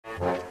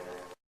Yo,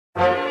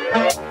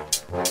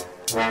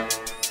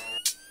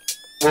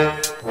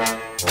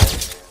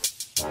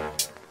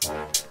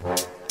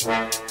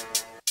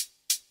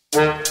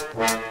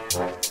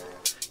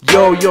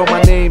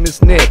 my name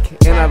is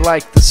Nick, and I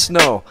like the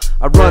snow.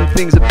 I run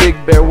things at Big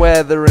Bear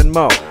Weather and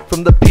Mo.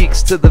 From the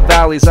peaks to the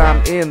valleys,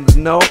 I'm in the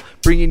know,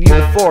 bringing you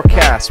the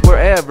forecast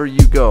wherever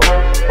you go.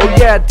 Oh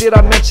yeah, did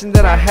I mention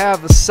that I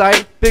have a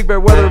site?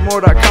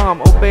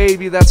 BigBearWeatherMore.com, oh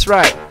baby, that's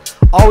right.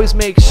 Always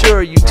make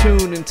sure you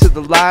tune into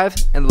the live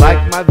and like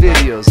my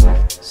videos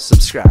and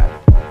subscribe.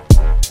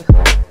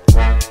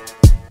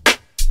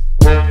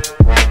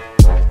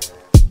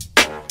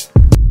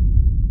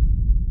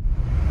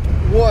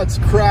 What's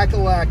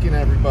crack-a-lackin',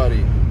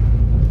 everybody?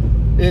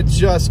 It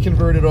just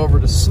converted over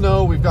to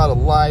snow. We've got a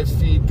live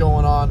feed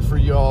going on for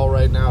y'all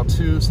right now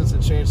too, since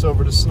it changed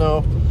over to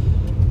snow.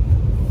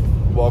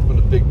 Welcome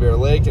to Big Bear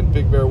Lake and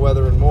Big Bear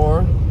Weather and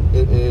More.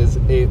 It is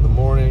 8 in the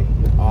morning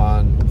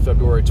on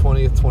February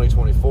 20th,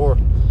 2024,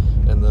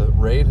 and the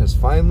rain has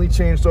finally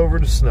changed over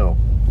to snow.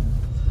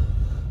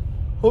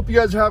 Hope you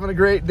guys are having a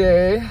great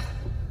day.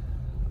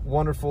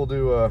 Wonderful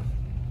to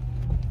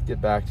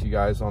get back to you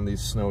guys on these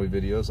snowy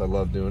videos. I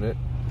love doing it.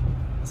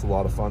 It's a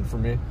lot of fun for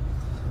me.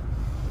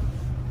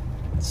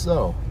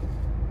 So,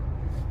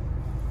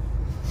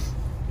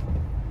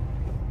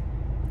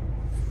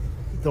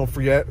 don't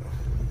forget,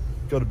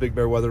 go to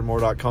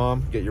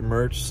BigBearWeatherMore.com, get your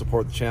merch,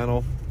 support the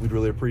channel. We'd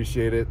really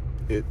appreciate it.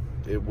 It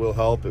will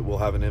help. It will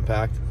have an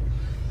impact.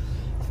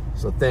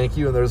 So thank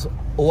you. And there's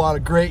a lot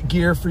of great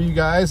gear for you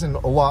guys and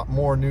a lot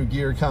more new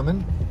gear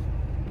coming.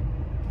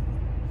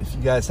 If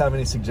you guys have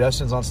any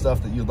suggestions on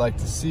stuff that you'd like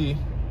to see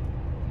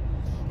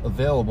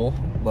available,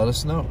 let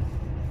us know.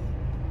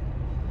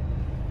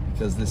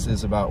 Because this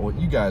is about what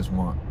you guys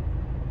want.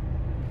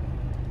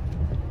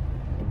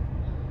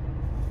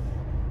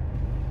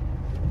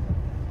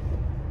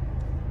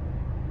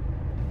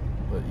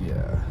 But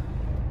yeah.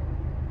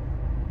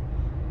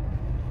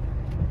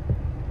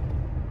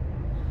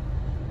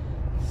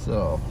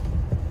 So,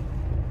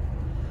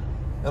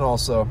 and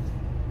also,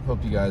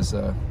 hope you guys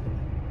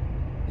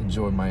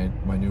enjoy my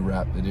new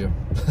rap video.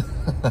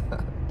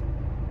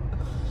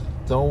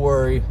 Don't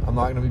worry, I'm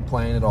not going to be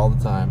playing it all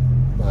the time,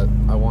 but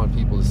I want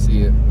people to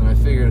see it. And I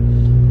figured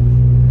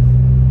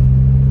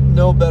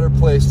no better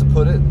place to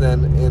put it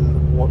than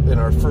in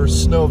our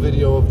first snow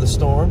video of the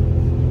storm.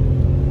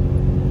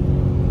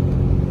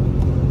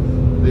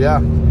 But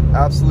yeah,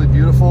 absolutely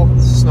beautiful.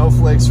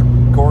 Snowflakes are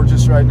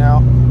gorgeous right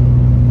now.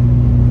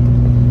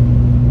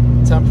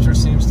 Temperature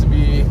seems to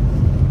be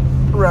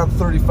around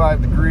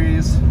 35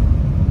 degrees.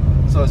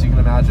 So as you can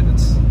imagine,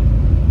 it's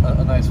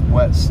a nice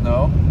wet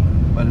snow,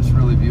 but it's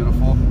really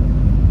beautiful.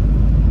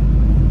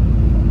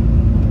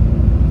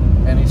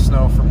 Any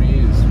snow for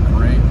me is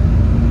great.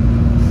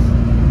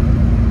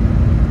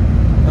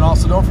 And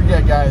also don't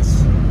forget,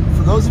 guys,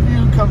 for those of you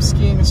who come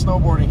skiing and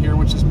snowboarding here,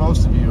 which is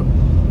most of you,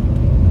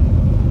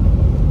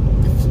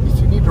 if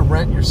you need to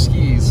rent your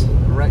skis,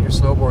 rent your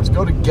snowboards,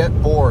 go to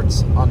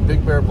Getboards on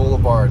Big Bear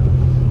Blvd.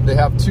 They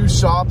have 2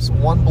 shops,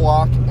 1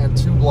 block and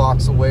 2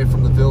 blocks away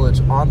from the village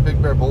on Big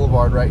Bear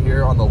Blvd right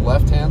here on the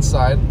left-hand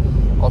side.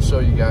 I'll show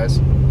you guys.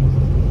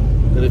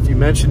 And if you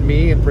mention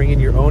me and bring in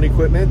your own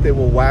equipment, they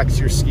will wax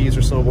your skis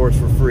or snowboards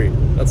for free.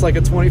 That's like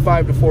a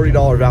 $25 to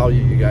 $40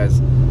 value, you guys.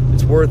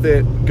 It's worth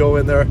it. Go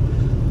in there.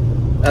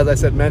 As I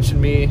said,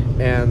 mention me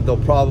and they'll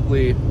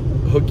probably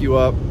hook you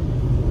up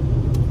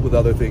with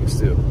other things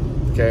too.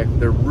 Okay?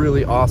 They're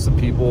really awesome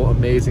people,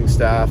 amazing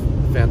staff,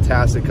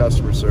 fantastic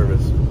customer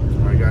service.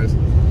 All right, guys.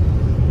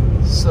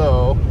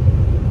 So,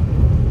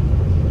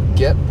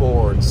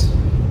 Getboards.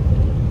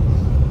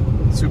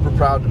 Super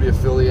proud to be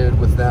affiliated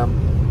with them.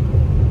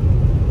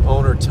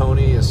 Owner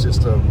Tony is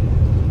just a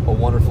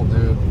wonderful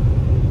dude.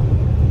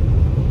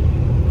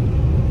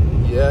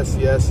 Yes,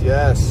 yes,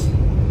 yes.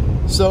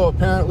 So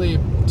apparently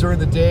during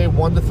the day,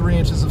 1 to 3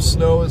 inches of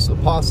snow is a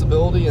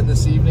possibility, and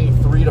this evening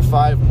 3 to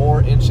 5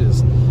 more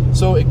inches.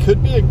 So it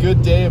could be a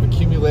good day of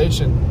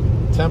accumulation.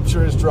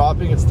 Temperature is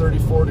dropping, it's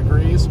 34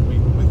 degrees. We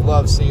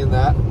love seeing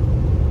that.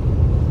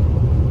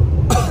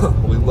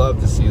 We love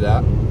to see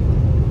that.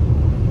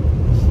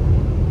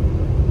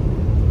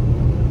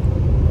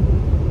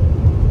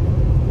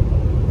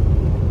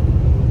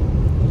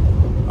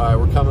 All right,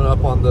 we're coming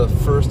up on the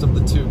first of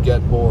the 2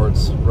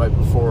 Getboards right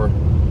before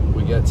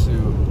we get to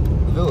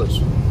the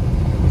village.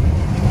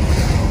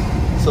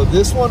 So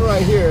this one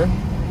right here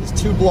is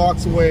 2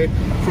 blocks away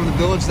from the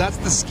village. That's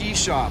the ski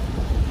shop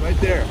right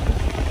there.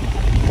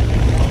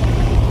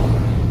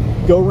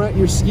 Go rent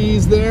your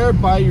skis there,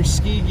 buy your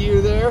ski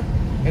gear there,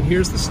 and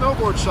here's the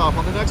snowboard shop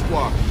on the next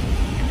block.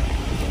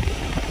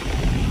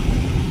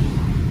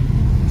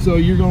 So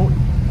you're going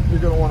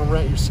to want to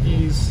rent your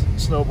skis,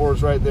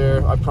 snowboards right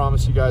there. I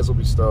promise you guys will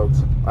be stoked.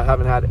 I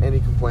haven't had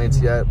any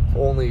complaints yet,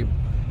 only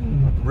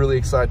really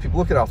excited people.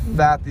 Look at how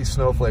fat these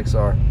snowflakes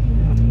are.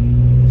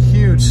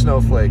 Huge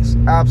snowflakes,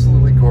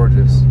 absolutely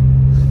gorgeous.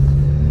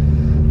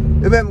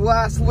 And then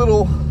last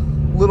little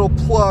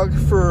plug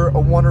for a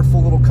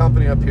wonderful little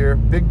company up here,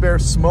 Big Bear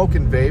Smoke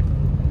and Vape.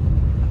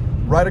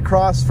 right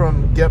across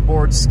from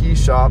Getboards Ski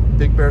Shop,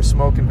 Big Bear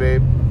Smoke and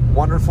Vape.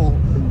 Wonderful,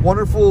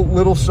 wonderful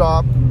little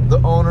shop. The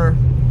owner,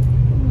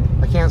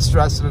 I can't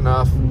stress it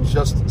enough,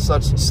 just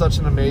such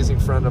an amazing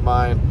friend of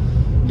mine.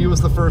 He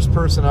was the first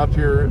person up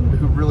here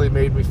who really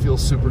made me feel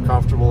super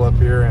comfortable up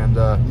here.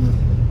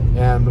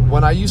 And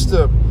when I used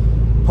to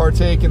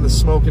partake in the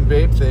smoke and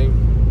vape thing,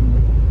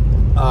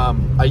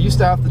 I used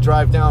to have to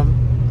drive down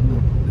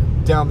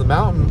the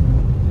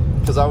mountain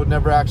because I would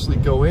never actually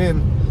go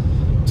in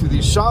to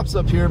these shops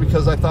up here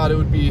because I thought it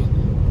would be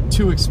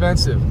too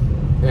expensive.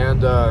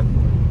 And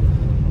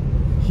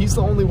he's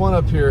the only one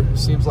up here who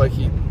seems like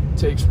he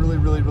takes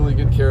really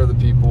good care of the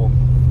people,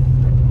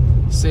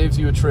 saves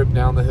you a trip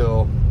down the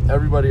hill.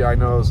 Everybody I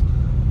know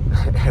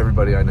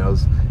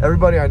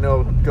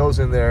goes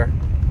in there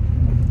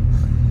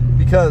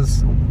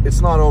because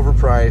it's not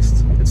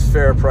overpriced, it's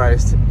fair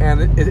priced,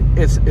 and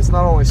it's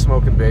not only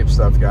smoke and vape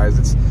stuff, guys.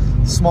 It's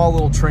small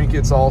little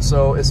trinkets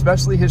also,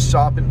 especially his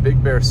shop in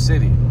Big Bear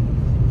City.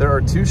 There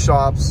are 2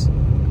 shops.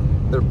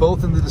 They're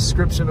both in the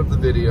description of the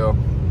video.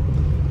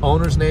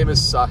 Owner's name is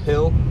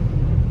Sahil.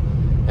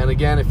 And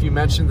again, if you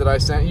mention that I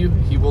sent you,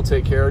 he will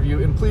take care of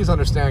you. And please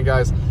understand,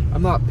 guys,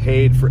 I'm not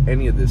paid for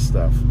any of this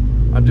stuff.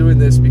 I'm doing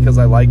this because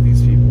I like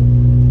these people,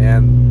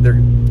 and they're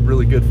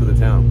really good for the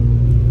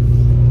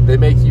town. They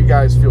make you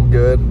guys feel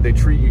good. They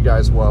treat you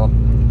guys well.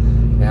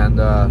 And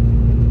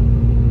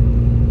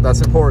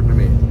that's important to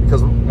me,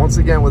 because once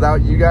again,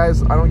 without you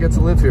guys, I don't get to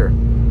live here.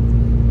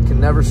 Can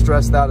never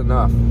stress that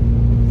enough.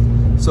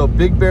 So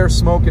Big Bear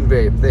Smoke and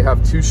Vape, they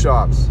have 2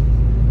 shops.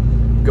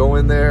 Go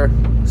in there,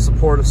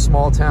 support a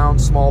small town,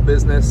 small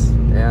business,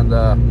 and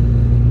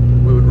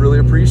we would really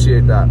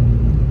appreciate that.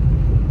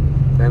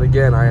 And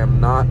again, I am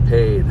not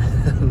paid,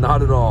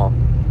 not at all.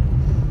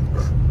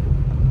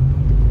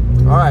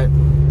 All right,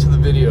 to the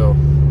video.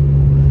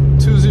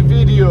 To the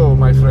video,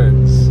 my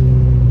friends.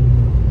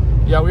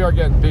 Yeah, we are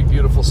getting big,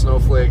 beautiful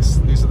snowflakes.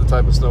 These are the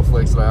type of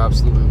snowflakes that I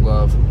absolutely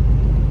love.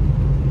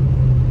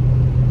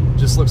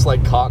 Just looks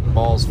like cotton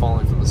balls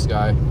falling from the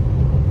sky.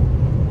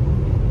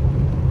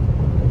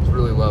 It's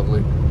really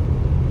lovely.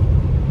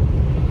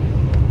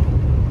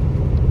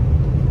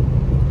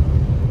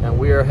 And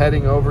we are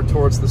heading over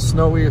towards the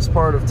snowiest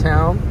part of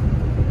town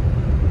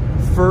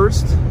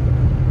first,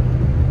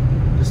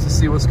 just to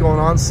see what's going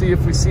on, see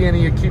if we see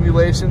any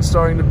accumulation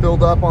starting to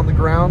build up on the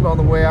ground on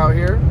the way out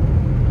here.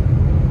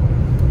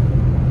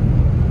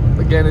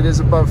 Again, it is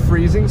above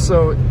freezing,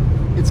 so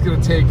it's going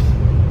to take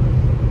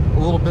a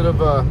little bit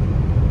of a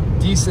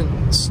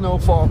decent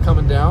snowfall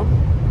coming down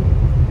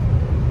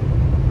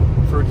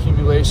for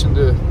accumulation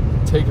to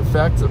take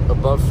effect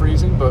above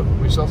freezing, but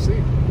we shall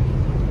see.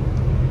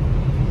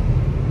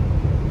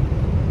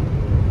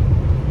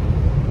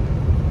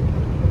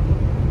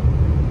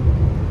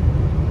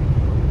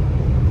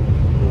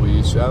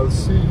 We shall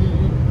see.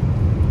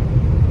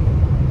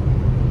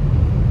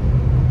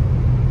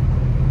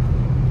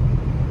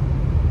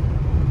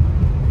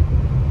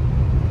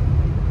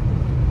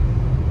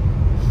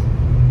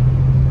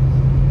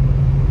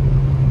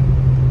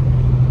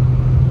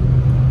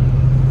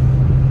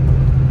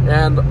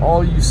 And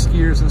all you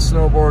skiers and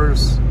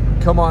snowboarders,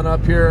 come on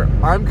up here.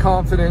 I'm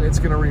confident it's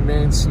going to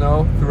remain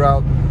snow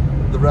throughout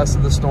the rest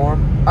of the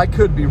storm. I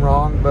could be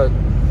wrong, but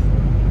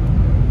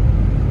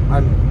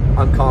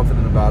I'm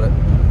confident about it.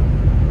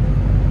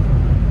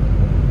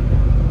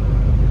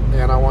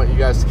 And I want you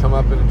guys to come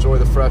up and enjoy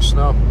the fresh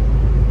snow.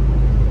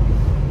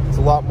 It's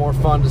a lot more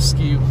fun to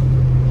ski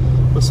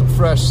with some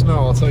fresh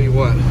snow, I'll tell you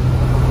what.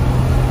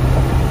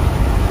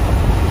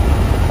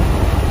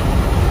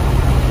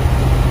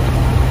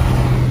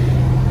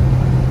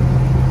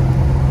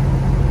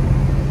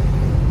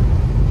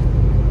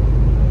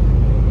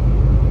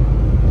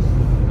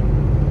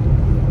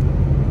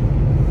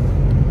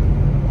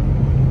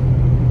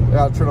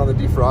 I'll turn on the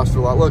defroster a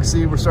lot. Look,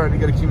 see, we're starting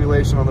to get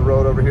accumulation on the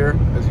road over here.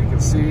 As you can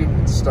see,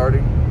 it's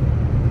starting.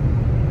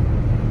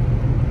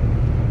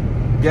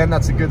 Again,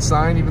 that's a good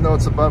sign. Even though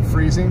it's above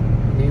freezing,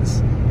 it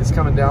means it's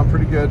coming down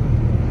pretty good.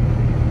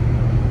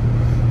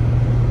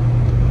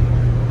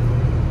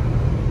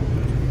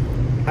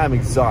 I'm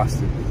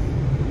exhausted,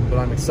 but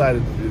I'm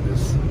excited to do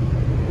this.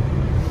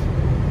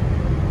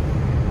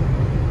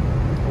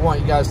 I want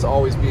you guys to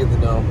always be in the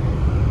know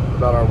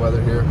about our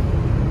weather here.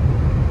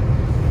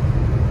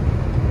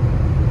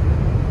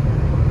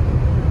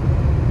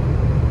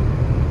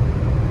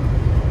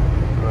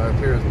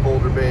 Here is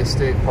Boulder Bay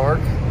State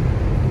Park,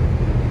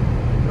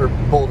 or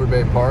Boulder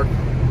Bay Park.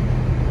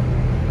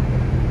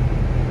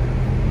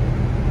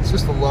 It's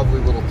just a lovely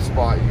little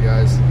spot, you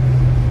guys.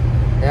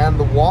 And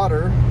the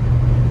water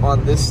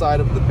on this side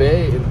of the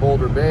bay in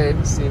Boulder Bay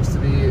seems to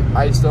be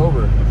iced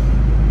over.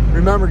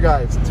 Remember,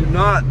 guys, do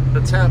not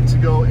attempt to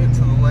go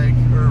into the lake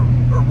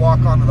or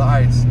walk onto the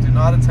ice. Do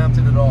not attempt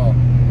it at all.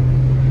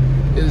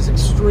 It is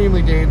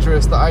extremely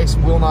dangerous. The ice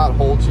will not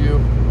hold you.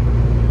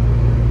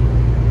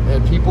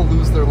 And people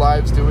lose their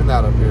lives doing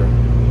that up here.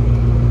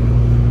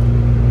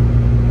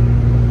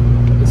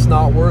 It's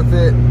not worth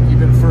it,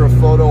 even for a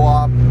photo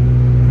op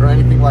or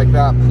anything like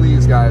that.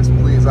 Please, guys,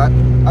 please. I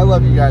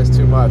love you guys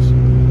too much.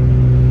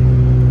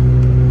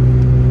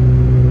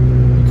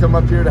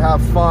 come up here to have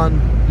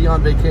fun, be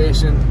on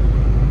vacation.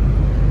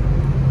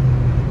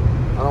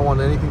 I don't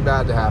want anything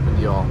bad to happen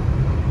to y'all.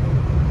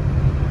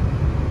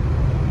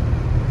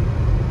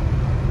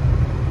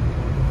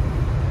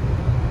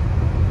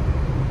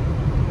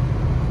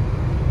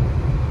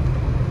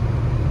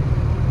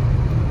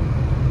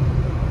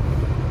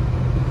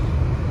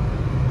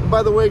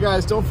 By the way,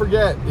 guys, don't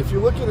forget, if you're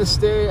looking to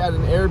stay at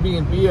an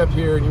Airbnb up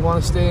here and you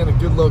want to stay in a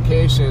good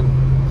location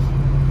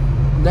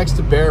next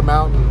to Bear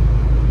Mountain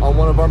on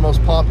one of our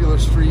most popular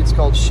streets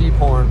called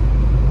Sheephorn,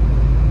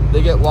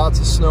 they get lots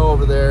of snow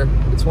over there.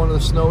 It's one of the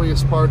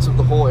snowiest parts of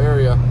the whole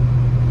area.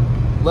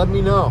 Let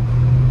me know.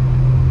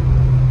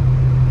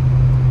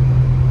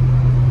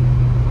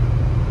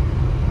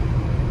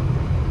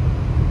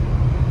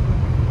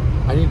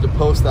 I need to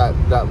post that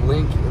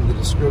link in the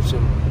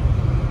description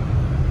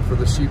for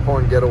the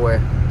Sheephorn getaway.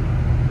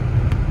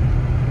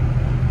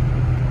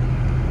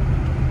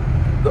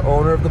 The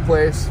owner of the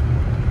place,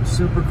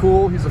 super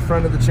cool. He's a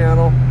friend of the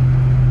channel.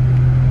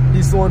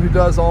 He's the one who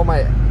does all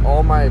my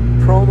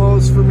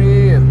promos for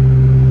me,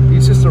 and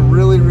he's just a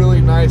really,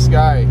 really nice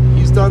guy.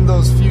 He's done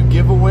those few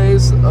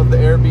giveaways of the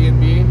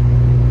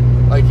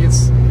Airbnb. Like,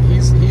 he's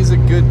a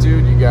good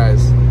dude, you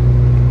guys,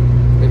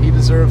 and he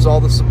deserves all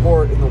the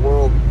support in the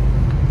world,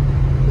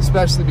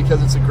 especially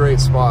because it's a great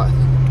spot.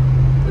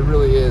 It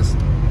really is.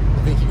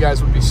 I think you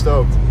guys would be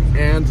stoked.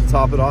 And to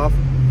top it off,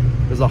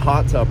 there's a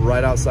hot tub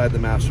right outside the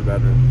master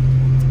bedroom.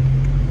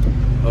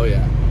 Oh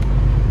yeah.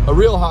 A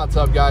real hot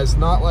tub, guys,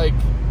 not like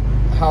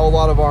how a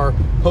lot of our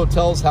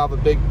hotels have a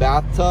big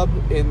bathtub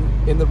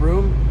in the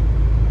room.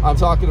 I'm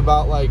talking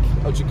about like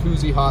a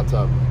jacuzzi hot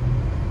tub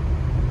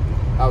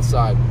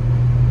outside.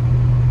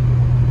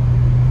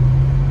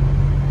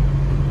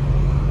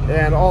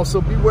 And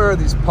also beware of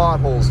these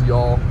potholes,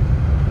 y'all.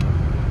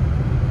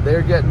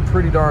 They're getting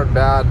pretty darn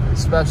bad,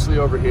 especially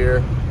over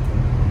here.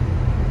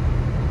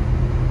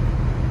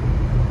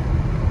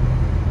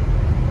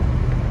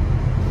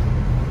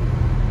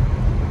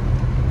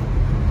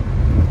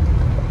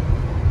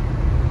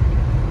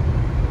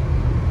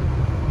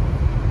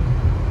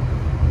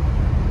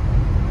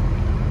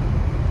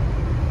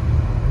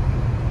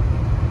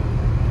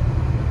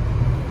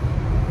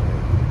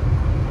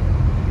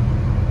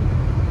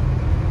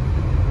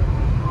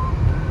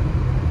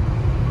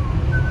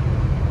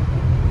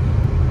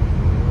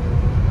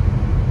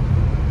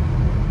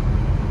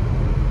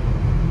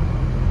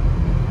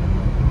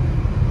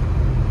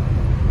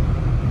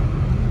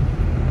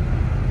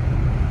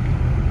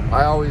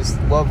 I always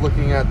love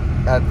looking at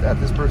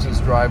this person's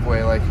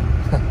driveway. Like,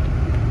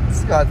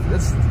 it's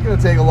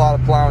gonna take a lot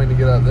of plowing to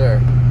get up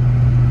there.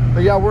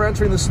 But yeah, we're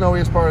entering the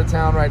snowiest part of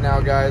town right now,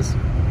 guys.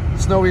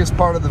 Snowiest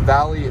part of the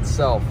valley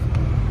itself,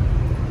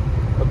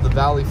 of the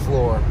valley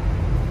floor.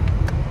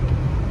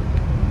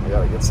 I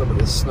gotta get some of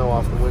this snow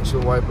off the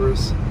windshield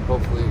wipers.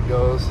 Hopefully it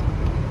goes.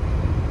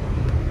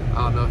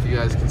 I don't know if you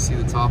guys can see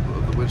the top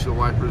of the windshield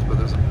wipers, but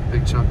there's a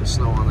big chunk of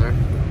snow on there.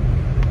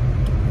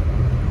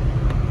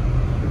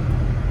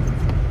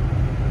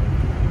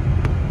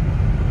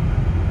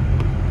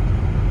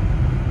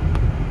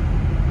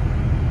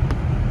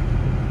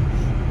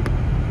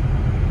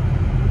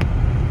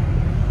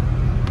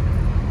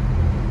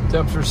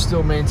 Temperature's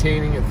still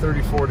maintaining at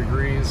 34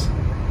 degrees.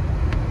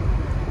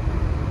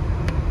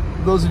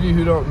 For those of you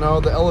who don't know,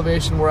 the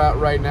elevation we're at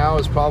right now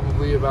is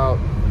probably about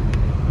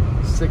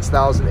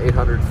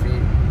 6,800 feet.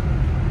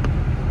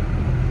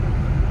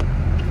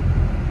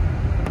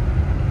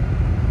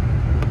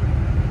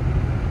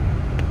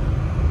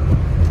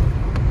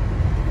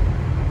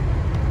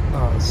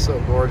 Oh, it's so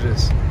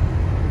gorgeous.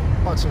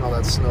 Watching all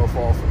that snow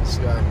fall from the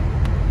sky.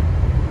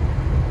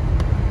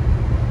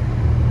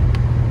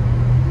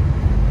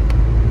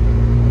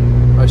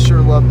 I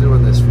sure love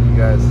doing this for you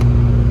guys.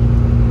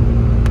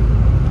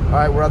 All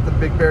right, we're at the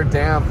Big Bear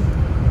Dam.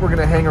 We're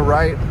gonna hang a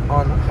right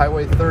on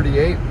Highway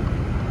 38,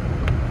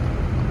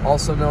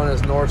 also known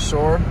as North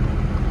Shore,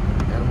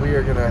 and we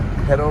are gonna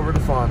head over to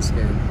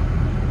Fawnskin.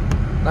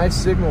 Nice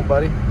signal,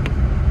 buddy.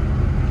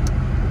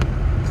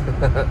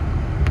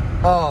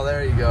 Oh,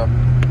 there you go.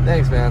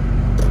 Thanks, man.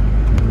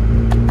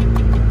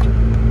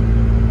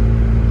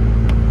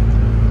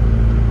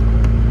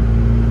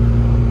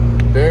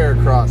 Bear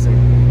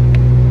crossing.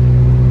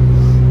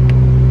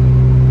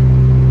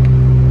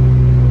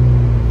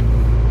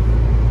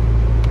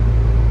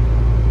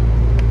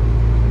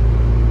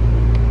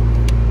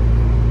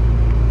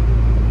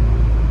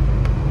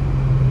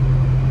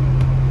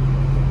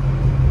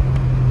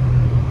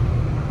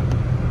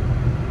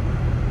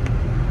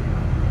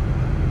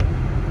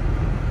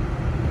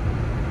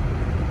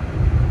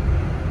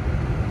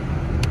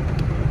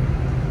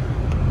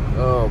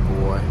 Oh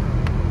boy.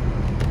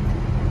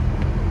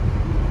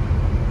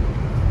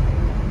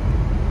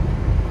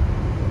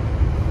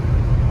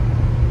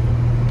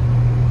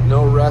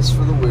 No rest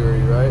for the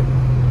weary, right?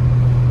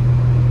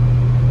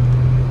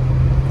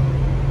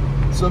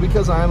 So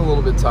because I am a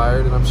little bit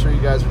tired, and I'm sure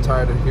you guys are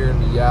tired of hearing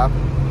me yap,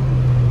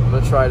 I'm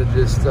gonna try to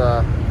just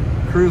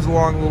cruise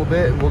along a little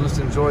bit, and we'll just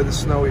enjoy the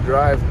snowy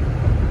drive.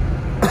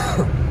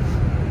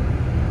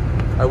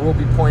 I will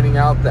be pointing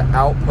out the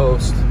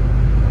Outpost,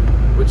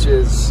 which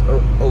is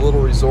a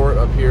little resort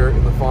up here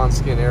in the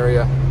Fawnskin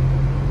area.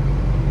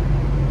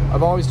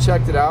 I've always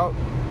checked it out,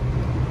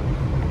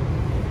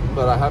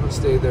 but I haven't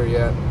stayed there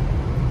yet.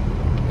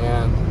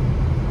 And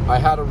I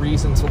had a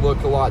reason to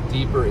look a lot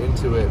deeper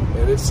into it,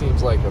 and it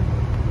seems like a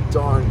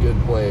darn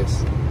good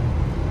place.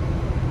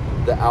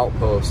 The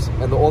Outpost.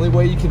 And the only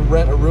way you can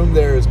rent a room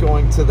there is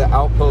going to the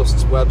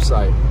Outpost's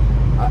website.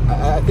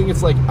 I think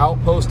it's like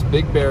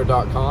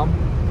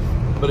outpostbigbear.com,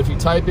 but if you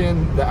type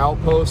in the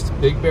Outpost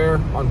Big Bear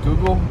on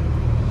Google,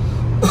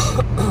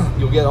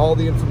 you'll get all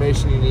the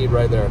information you need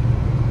right there.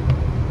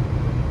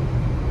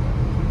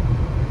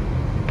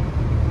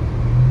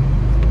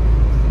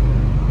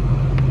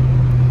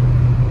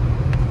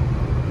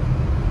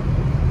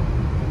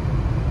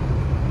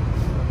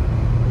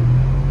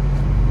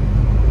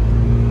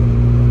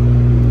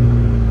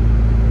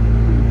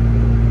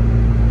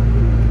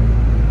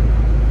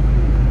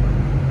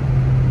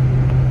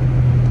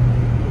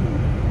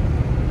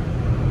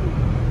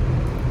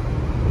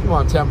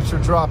 Temperature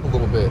drop a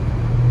little bit.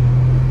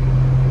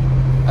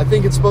 I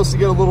think it's supposed to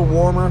get a little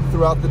warmer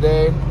throughout the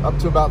day, up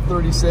to about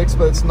 36,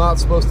 but it's not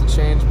supposed to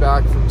change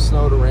back from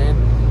snow to rain.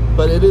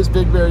 But it is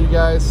Big Bear, you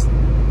guys.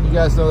 You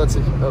guys know that's a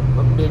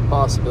big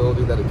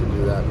possibility that it can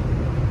do that.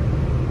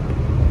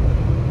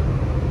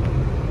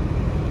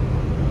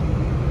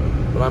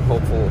 But I'm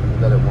hopeful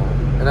that it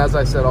won't. And as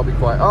I said, I'll be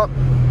quiet. Oh,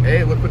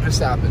 hey, look what just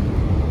happened.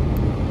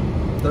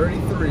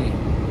 33.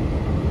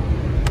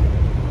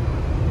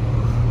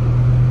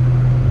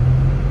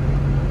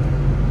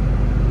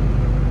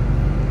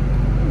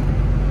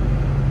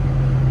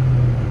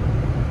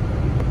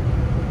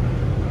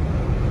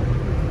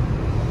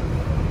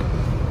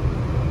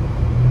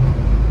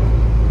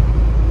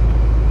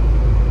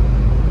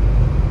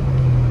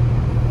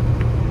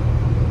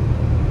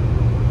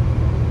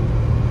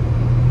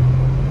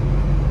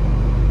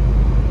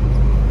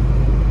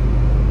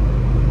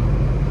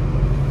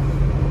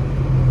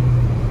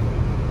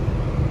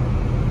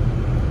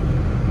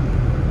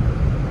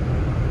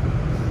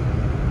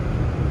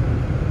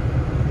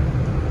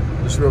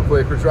 Real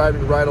quick, we're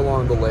driving right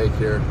along the lake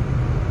here.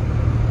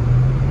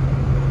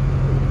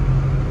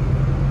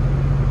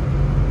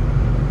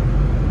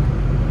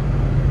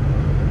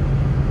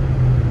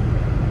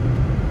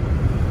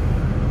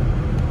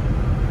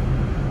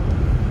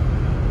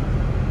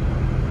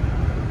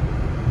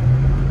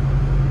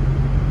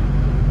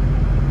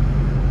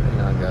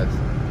 Hang on, guys.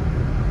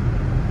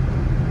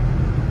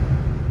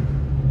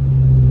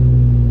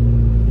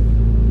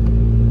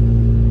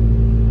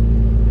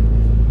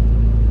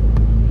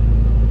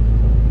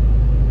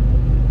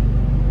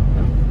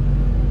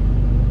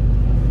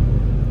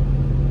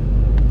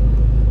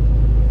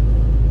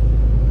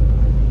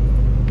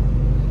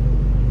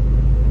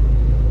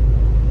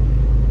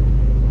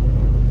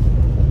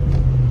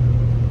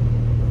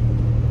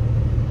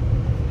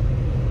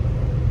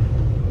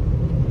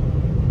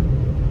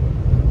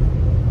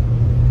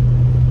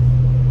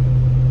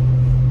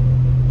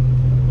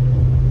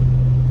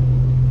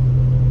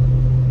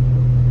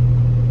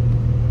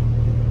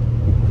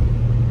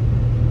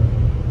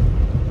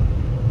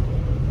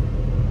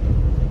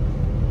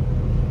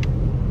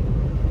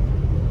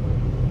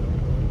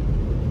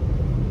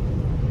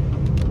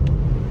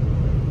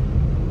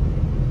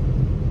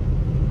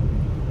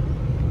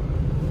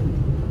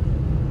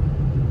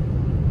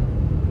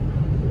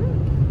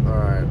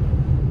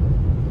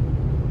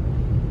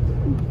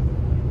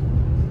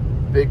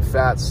 Big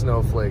fat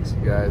snowflakes,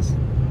 you guys.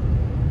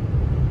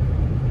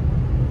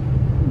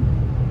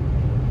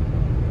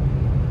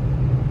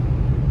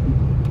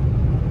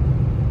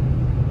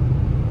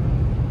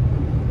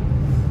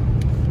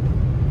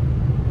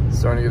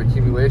 Starting to get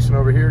accumulation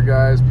over here,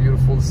 guys.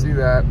 Beautiful to see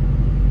that.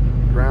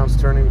 Ground's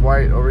turning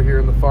white over here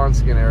in the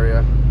Fawnskin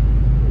area.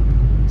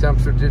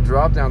 Temperature did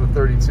drop down to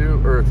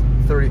 32 or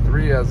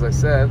 33, as I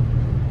said,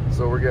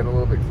 so we're getting a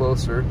little bit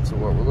closer to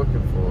what we're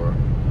looking for.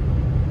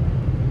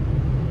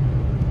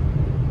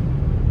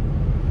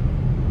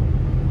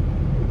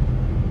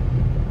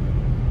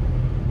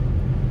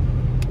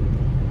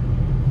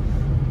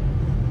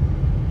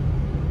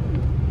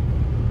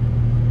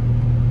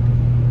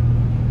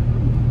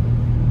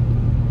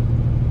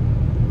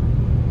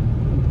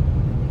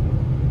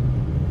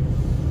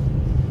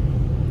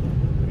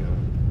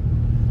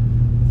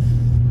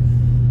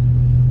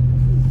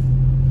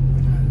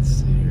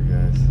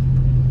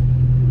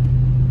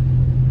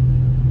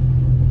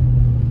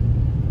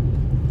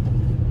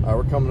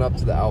 Coming up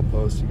to the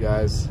Outpost, you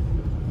guys.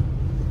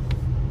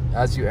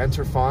 As you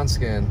enter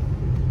Fawnskin,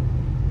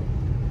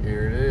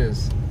 here it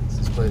is. It's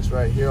this place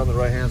right here on the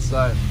right hand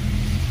side.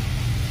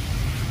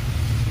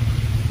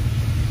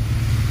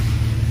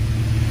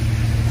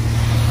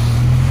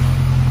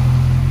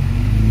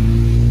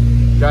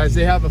 Guys,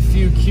 they have a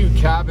few cute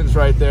cabins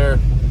right there,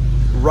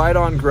 right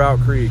on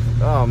Grout Creek.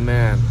 Oh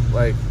man,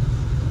 like,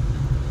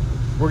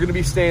 we're gonna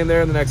be staying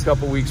there in the next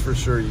couple weeks for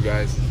sure, you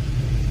guys.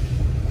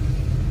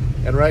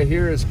 And right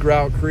here is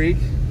Grout Creek.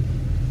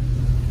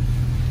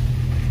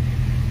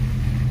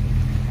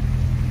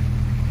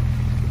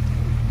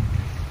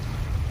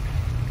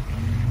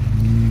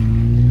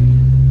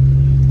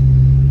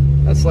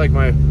 It's like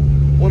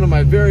one of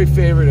my very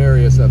favorite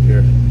areas up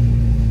here.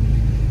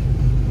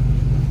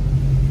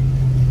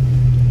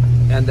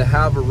 And to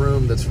have a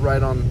room that's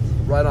right on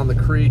the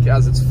creek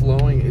as it's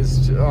flowing is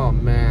just, oh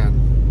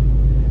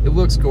man. It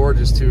looks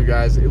gorgeous too,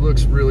 guys. It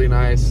looks really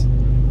nice,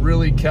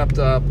 really kept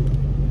up.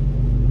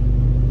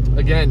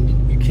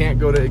 Again, you can't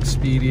go to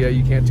Expedia,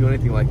 you can't do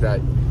anything like that.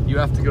 You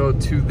have to go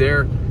to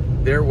their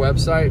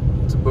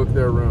website to book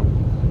their room.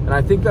 And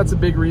I think that's a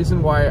big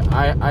reason why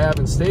I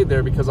haven't stayed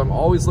there, because I'm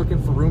always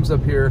looking for rooms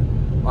up here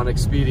on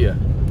Expedia,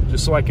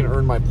 just so I can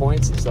earn my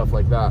points and stuff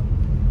like that.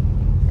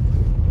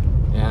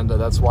 And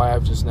that's why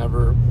I've just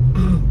never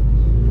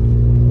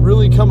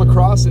really come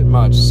across it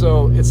much.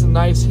 So it's a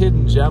nice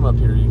hidden gem up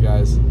here, you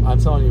guys. I'm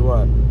telling you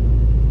what.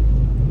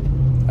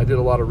 I did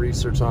a lot of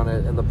research on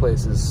it, and the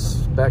place is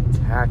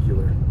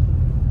spectacular.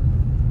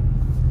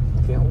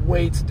 Can't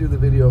wait to do the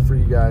video for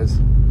you guys.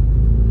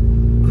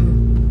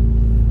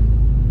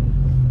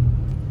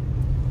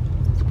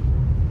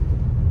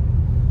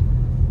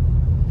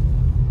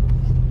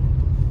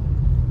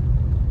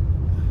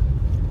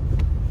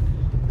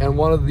 And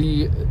one of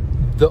the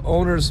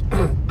owners,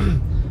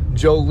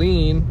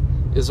 Jolene,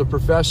 is a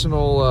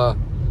professional,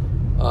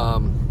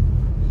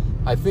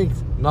 I think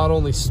not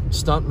only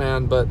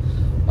stuntman, but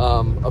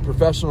a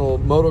professional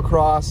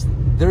motocross.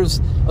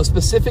 There's a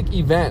specific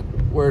event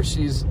where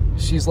she's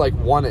like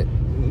won it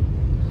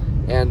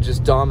and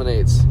just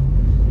dominates.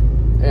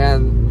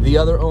 And the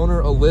other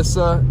owner,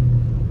 Alyssa,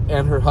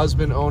 and her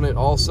husband own it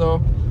also.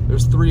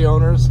 There's 3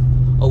 owners.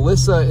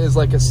 Alyssa is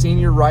like a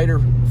senior writer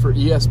for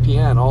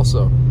ESPN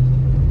also.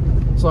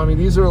 So I mean,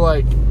 these are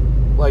like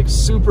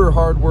super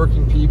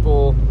hardworking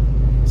people,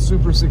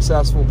 super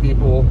successful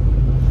people.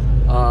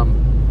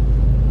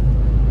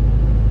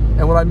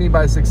 And what I mean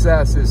by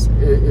success is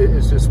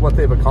just what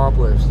they've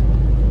accomplished.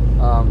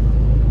 I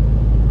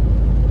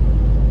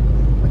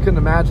couldn't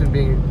imagine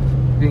being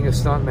a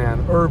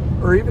stuntman,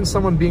 or even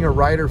someone being a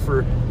writer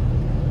for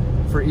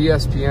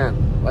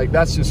ESPN. Like,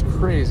 that's just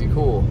crazy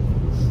cool.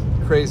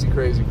 Crazy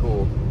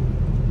cool.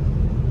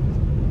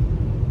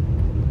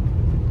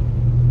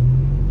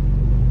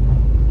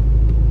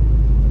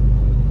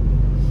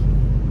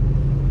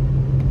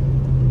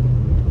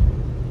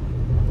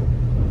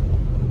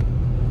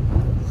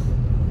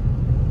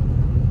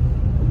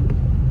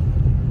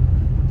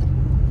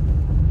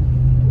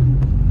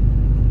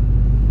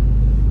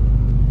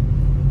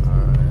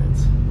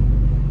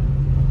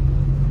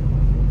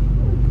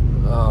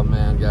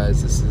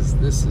 Guys,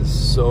 this is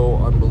so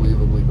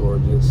unbelievably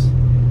gorgeous.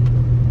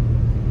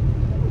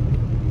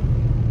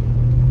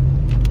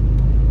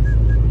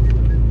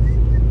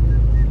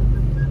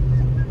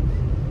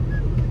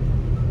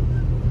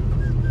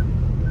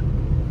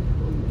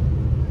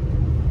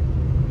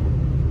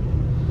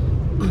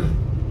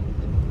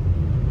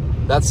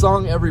 That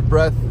song, Every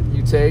Breath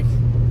You Take,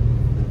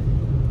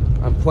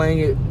 I'm playing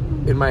it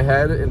in my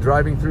head and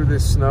driving through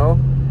this snow.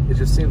 It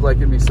just seems like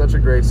it'd be such a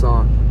great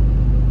song.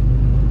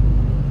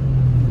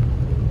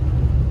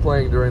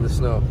 Playing during the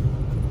snow.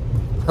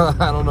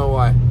 I don't know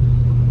why. The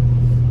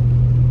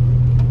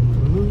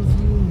move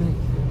you make,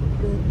 every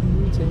breath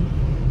you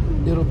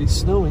take, it'll be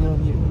snowing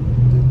on you.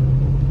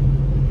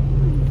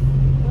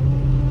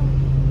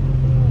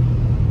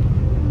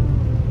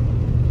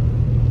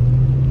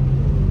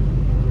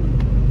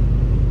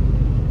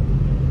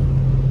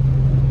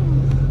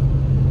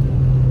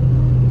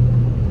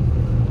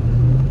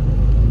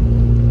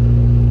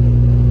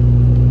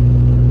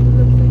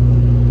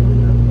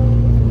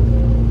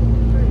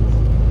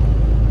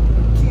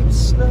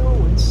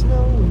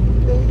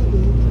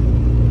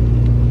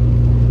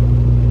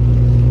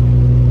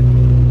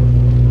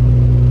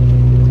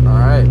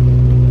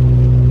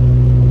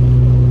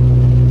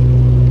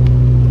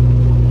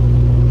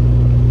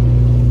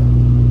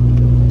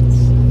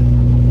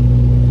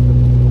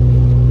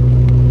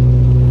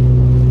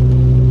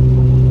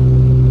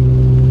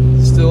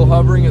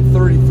 Hovering at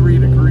 33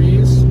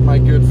 degrees, my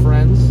good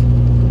friends.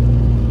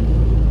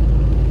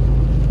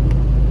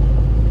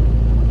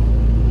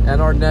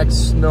 And our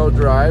next snow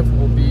drive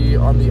will be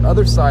on the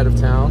other side of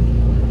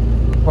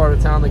town, the part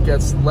of town that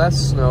gets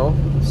less snow.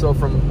 So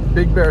from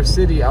Big Bear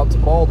City out to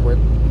Baldwin,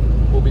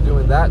 we'll be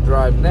doing that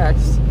drive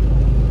next.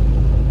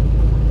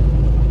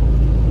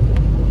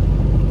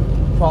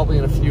 Probably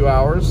in a few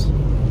hours.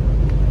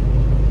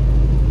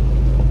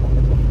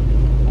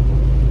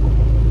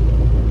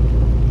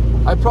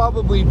 I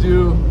probably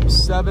do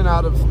 7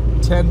 out of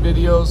 10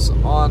 videos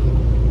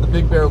on the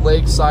Big Bear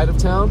Lake side of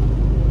town.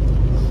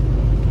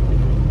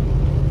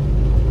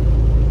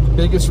 The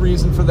biggest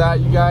reason for that,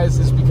 you guys,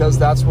 is because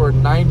that's where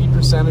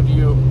 90% of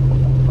you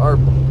are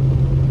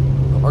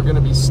going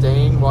to be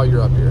staying while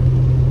you're up here.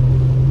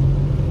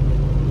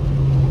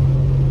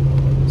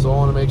 So I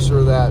want to make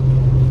sure that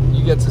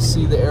you get to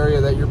see the area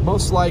that you're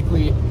most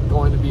likely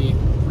going to be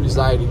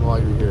residing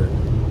while you're here.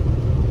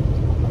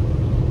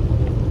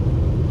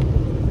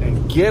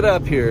 Get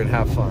up here and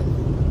have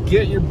fun.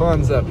 Get your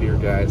buns up here,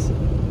 guys.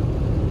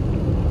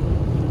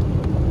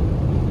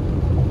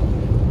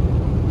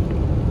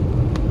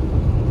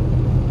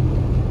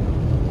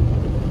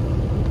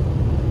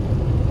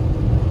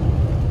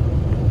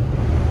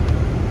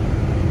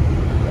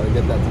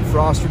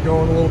 are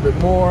going a little bit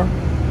more.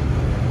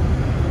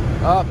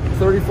 Up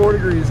 34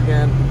 degrees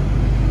again.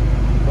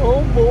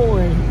 Oh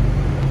boy.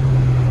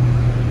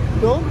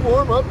 Don't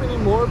warm up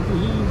anymore,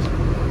 please.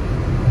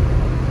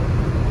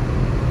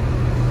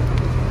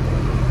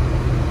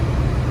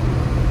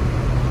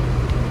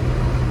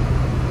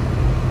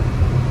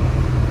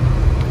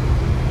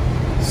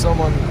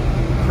 Someone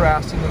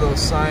crashed into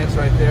those signs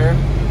right there.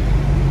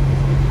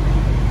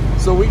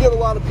 So we get a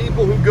lot of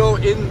people who go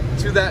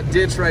into that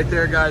ditch right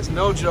there, guys.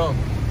 No joke.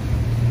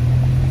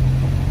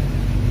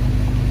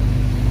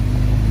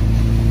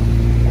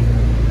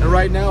 And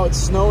right now it's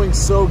snowing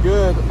so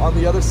good on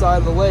the other side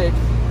of the lake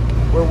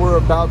where we're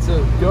about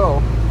to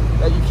go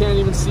that you can't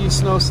even see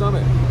Snow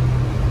Summit.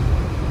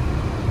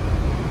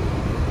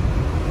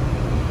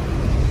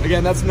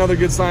 Again, that's another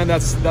good sign.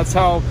 That's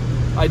how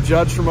I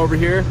judge from over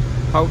here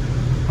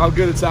how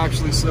good it's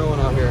actually snowing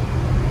out here.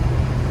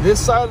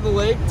 This side of the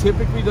lake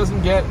typically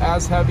doesn't get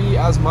as heavy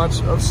as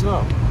much of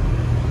snow.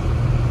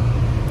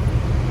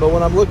 But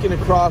when I'm looking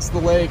across the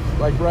lake,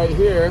 like right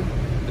here,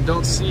 and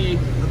don't see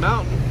the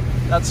mountain,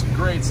 that's a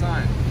great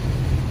sign.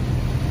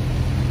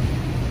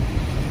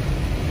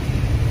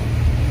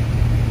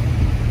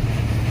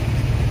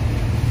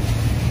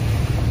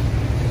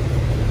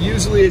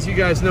 Usually, as you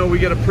guys know, we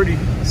get a pretty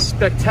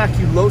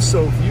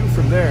spectaculoso view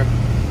from there.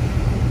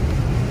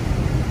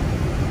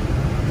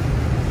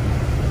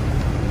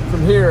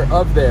 From here,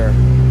 up there.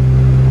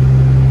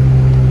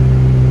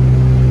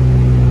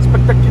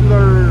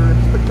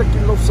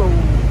 Spectaculoso.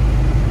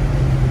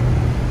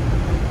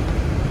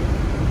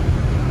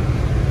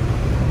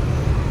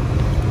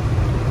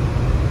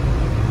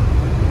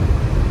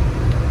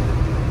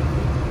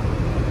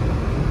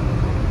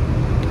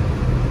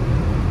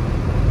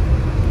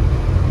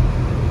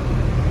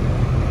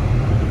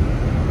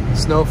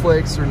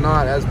 Snowflakes are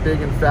not as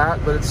big and fat,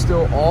 but it's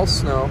still all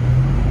snow.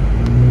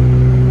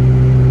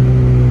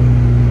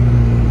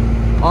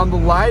 On the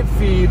live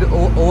feed, a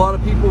lot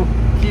of people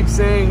keep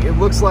saying it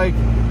looks like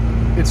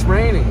it's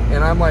raining,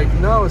 and I'm like,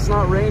 no, it's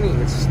not raining,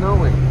 it's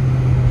snowing.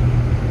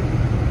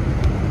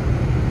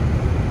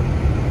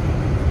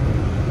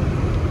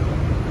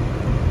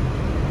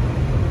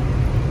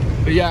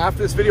 But yeah,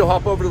 after this video,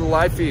 hop over to the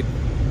live feed.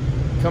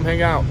 Come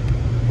hang out.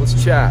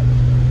 Let's chat.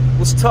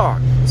 Let's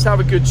talk. Let's have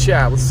a good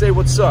chat. Let's say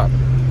what's up.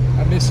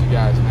 I miss you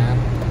guys,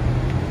 man.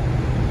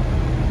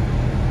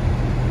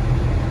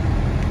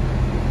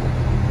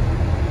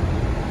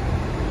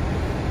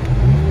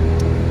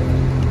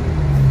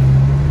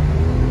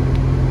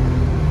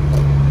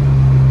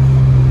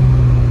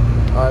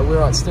 All right,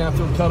 we're at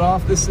Stanfield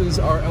Cutoff. This is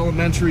our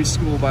elementary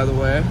school, by the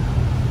way.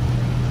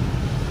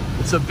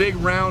 It's a big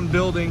round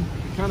building,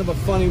 kind of a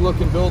funny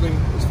looking building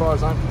as far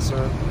as I'm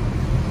concerned.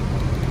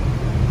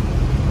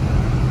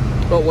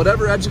 But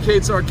whatever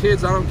educates our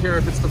kids, I don't care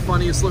if it's the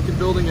funniest looking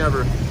building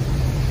ever.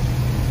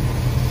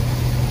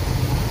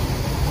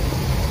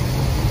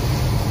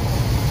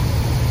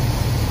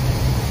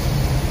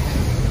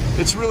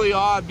 It's really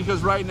odd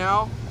because right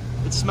now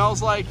it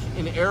smells like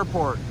an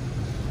airport.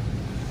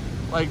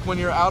 Like when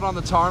you're out on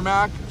the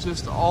tarmac,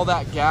 just all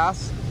that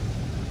gas.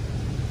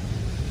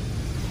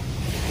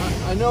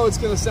 I know it's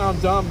gonna sound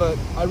dumb, but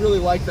I really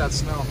like that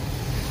smell.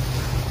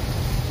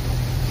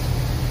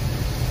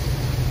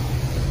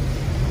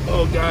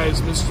 Oh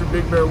guys, Mr.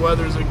 Big Bear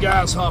Weather's a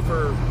gas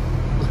hopper.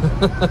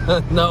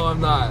 No, I'm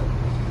not.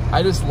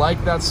 I just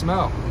like that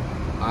smell.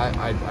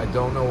 I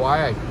don't know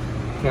why. I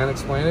can't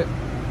explain it.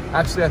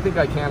 Actually, I think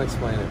I can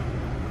explain it.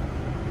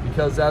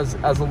 Because as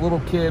a little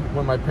kid,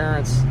 when my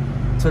parents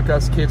took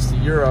us kids to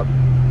Europe,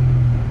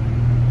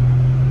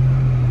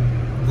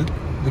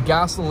 the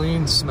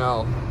gasoline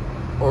smell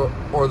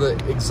or the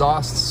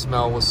exhaust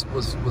smell was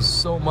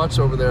so much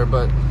over there,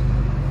 but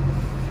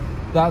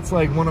that's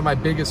like one of my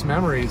biggest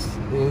memories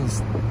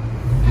is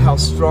how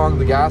strong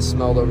the gas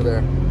smelled over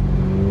there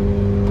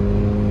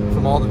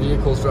from all the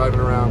vehicles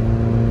driving around.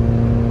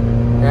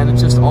 And it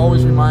just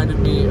always reminded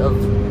me of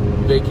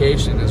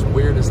vacation, as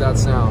weird as that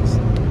sounds.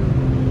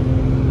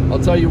 I'll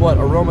tell you what,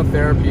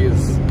 aromatherapy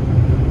is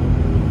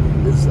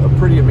a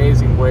pretty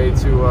amazing way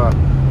to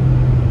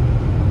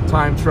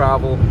time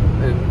travel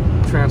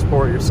and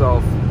transport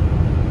yourself.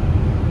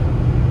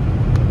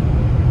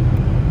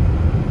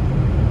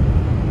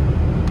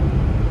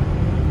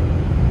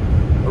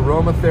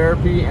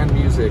 Aromatherapy and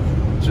music,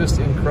 just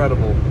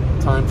incredible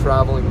time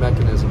traveling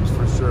mechanisms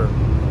for sure.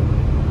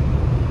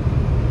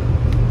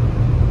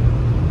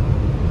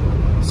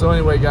 So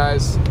anyway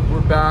guys,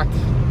 we're back.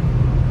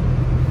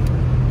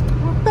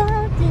 We're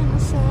back in the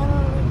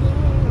saddle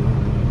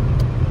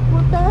again.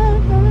 We're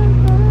back.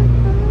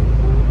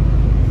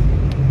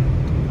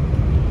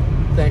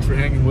 Thanks for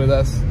hanging with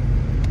us,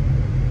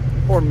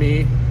 or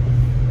me,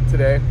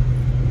 today.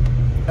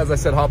 As I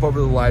said, hop over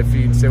to the live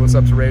feed, say what's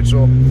up to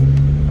Rachel.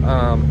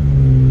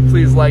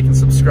 Please like and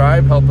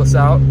subscribe, help us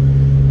out,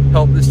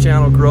 help this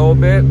channel grow a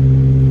bit.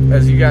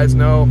 As you guys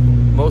know,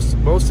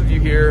 most of you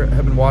here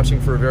have been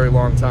watching for a very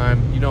long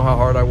time. You know how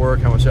hard I work,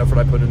 how much effort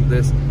I put into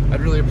this.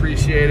 I'd really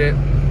appreciate it.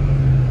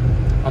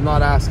 I'm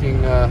not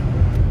asking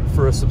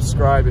for a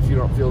subscribe if you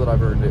don't feel that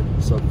I've earned it.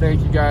 So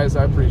thank you guys,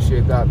 I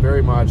appreciate that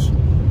very much.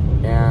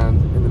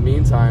 And in the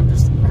meantime,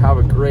 just have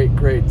a great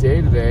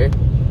day today.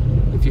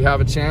 If you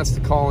have a chance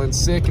to call in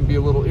sick and be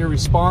a little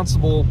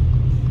irresponsible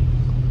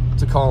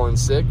to call in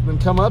sick, then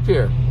come up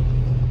here.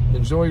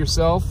 Enjoy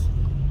yourself.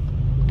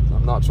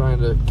 I'm not trying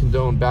to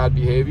condone bad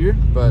behavior,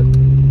 but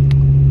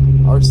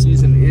our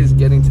season is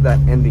getting to that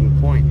ending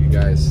point, you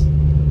guys.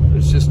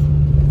 There's just,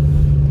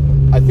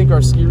 I think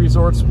our ski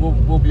resorts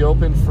will be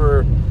open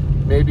for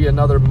maybe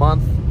another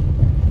month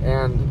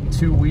and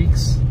 2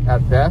 weeks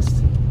at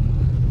best.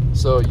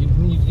 So you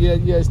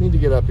guys need to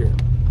get up here.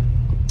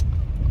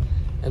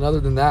 And other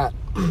than that,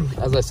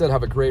 as I said,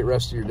 have a great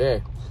rest of your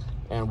day.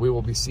 And we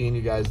will be seeing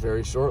you guys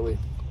very shortly.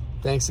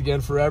 Thanks again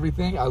for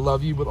everything. I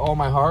love you with all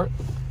my heart.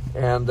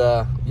 And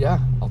yeah,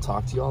 I'll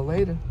talk to you all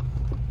later.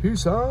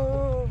 Peace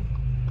out.